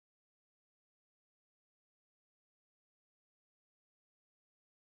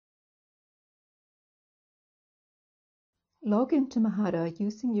Log into Mahara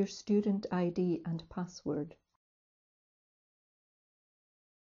using your student ID and password.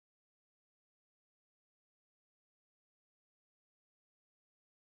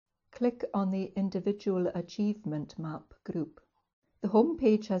 Click on the Individual Achievement Map group. The home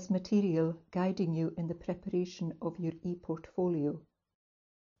page has material guiding you in the preparation of your e-portfolio.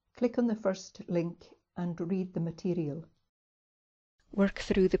 Click on the first link and read the material. Work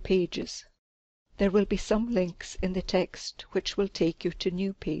through the pages. There will be some links in the text which will take you to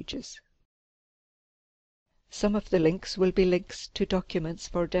new pages. Some of the links will be links to documents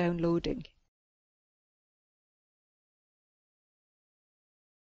for downloading.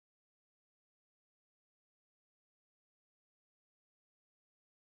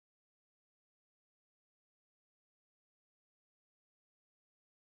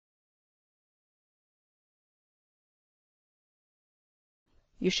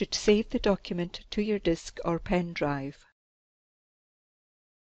 You should save the document to your disk or pen drive.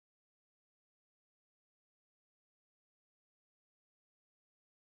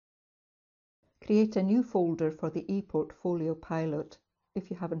 Create a new folder for the ePortfolio pilot if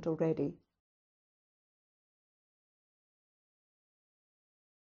you haven't already.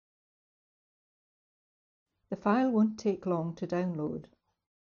 The file won't take long to download.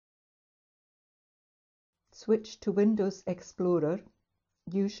 Switch to Windows Explorer,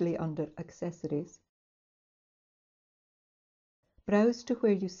 usually under Accessories. Browse to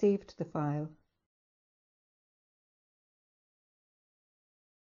where you saved the file.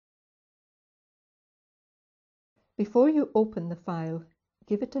 Before you open the file,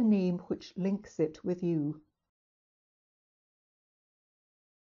 give it a name which links it with you.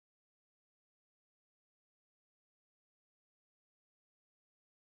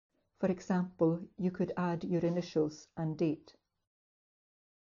 For example, you could add your initials and date.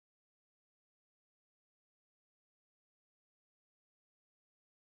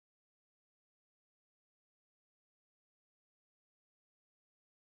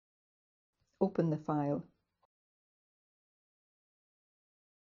 Open the file.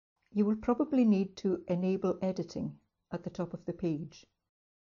 You will probably need to enable editing at the top of the page.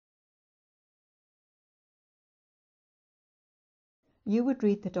 You would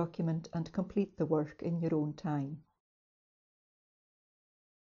read the document and complete the work in your own time.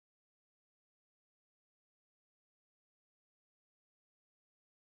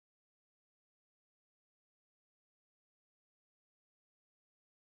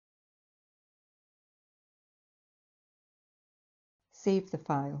 Save the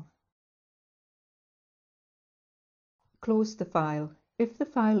file. Close the file. If the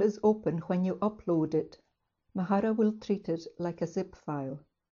file is open when you upload it, Mahara will treat it like a zip file.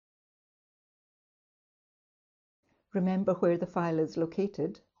 Remember where the file is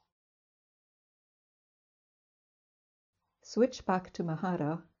located. Switch back to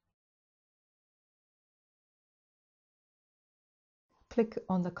Mahara. Click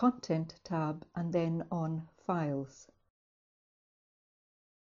on the Content tab and then on Files.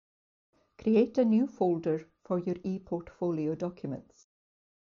 Create a new folder for your ePortfolio documents.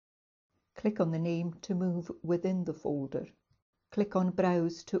 Click on the name to move within the folder. Click on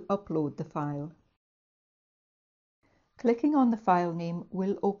Browse to upload the file. Clicking on the file name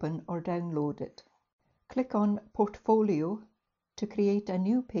will open or download it. Click on Portfolio to create a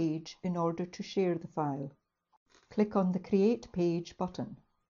new page in order to share the file. Click on the Create Page button.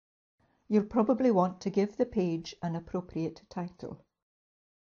 You'll probably want to give the page an appropriate title.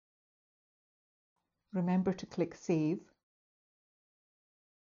 Remember to click Save.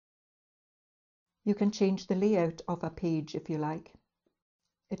 You can change the layout of a page if you like.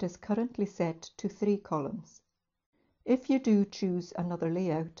 It is currently set to 3 columns. If you do choose another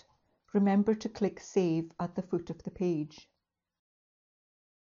layout, remember to click Save at the foot of the page.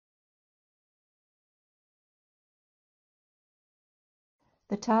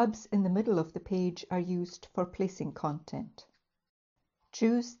 The tabs in the middle of the page are used for placing content.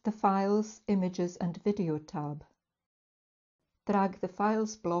 Choose the Files, Images and Video tab. Drag the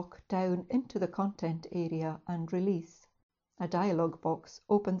Files block down into the Content area and release. A dialog box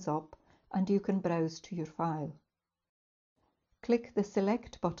opens up and you can browse to your file. Click the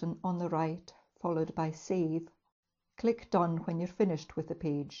Select button on the right, followed by Save. Click Done when you're finished with the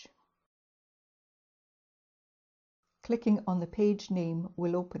page. Clicking on the page name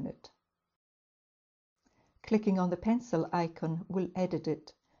will open it. Clicking on the pencil icon will edit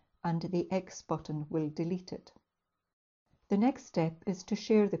it, and the X button will delete it. The next step is to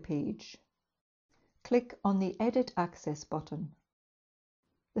share the page. Click on the Edit Access button.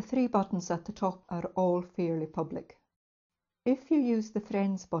 The 3 buttons at the top are all fairly public. If you use the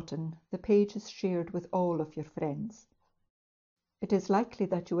Friends button, the page is shared with all of your friends. It is likely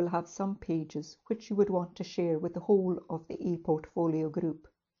that you will have some pages which you would want to share with the whole of the ePortfolio group.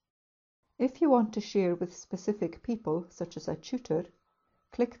 If you want to share with specific people, such as a tutor,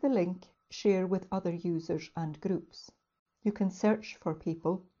 click the link Share with other users and groups. You can search for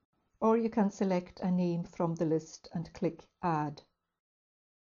people, or you can select a name from the list and click Add.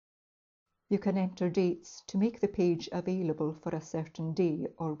 You can enter dates to make the page available for a certain day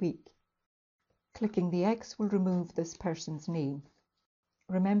or week. Clicking the X will remove this person's name.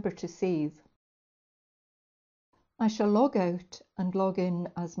 Remember to save. I shall log out and log in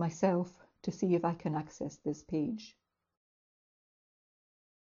as myself to see if I can access this page.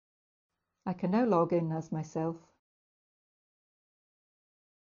 I can now log in as myself.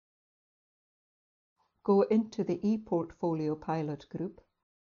 Go into the ePortfolio pilot group.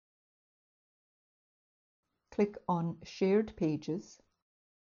 Click on Shared Pages.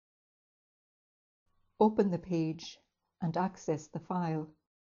 Open the page and access the file,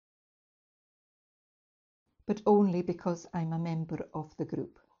 but only because I'm a member of the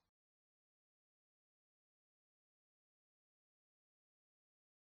group.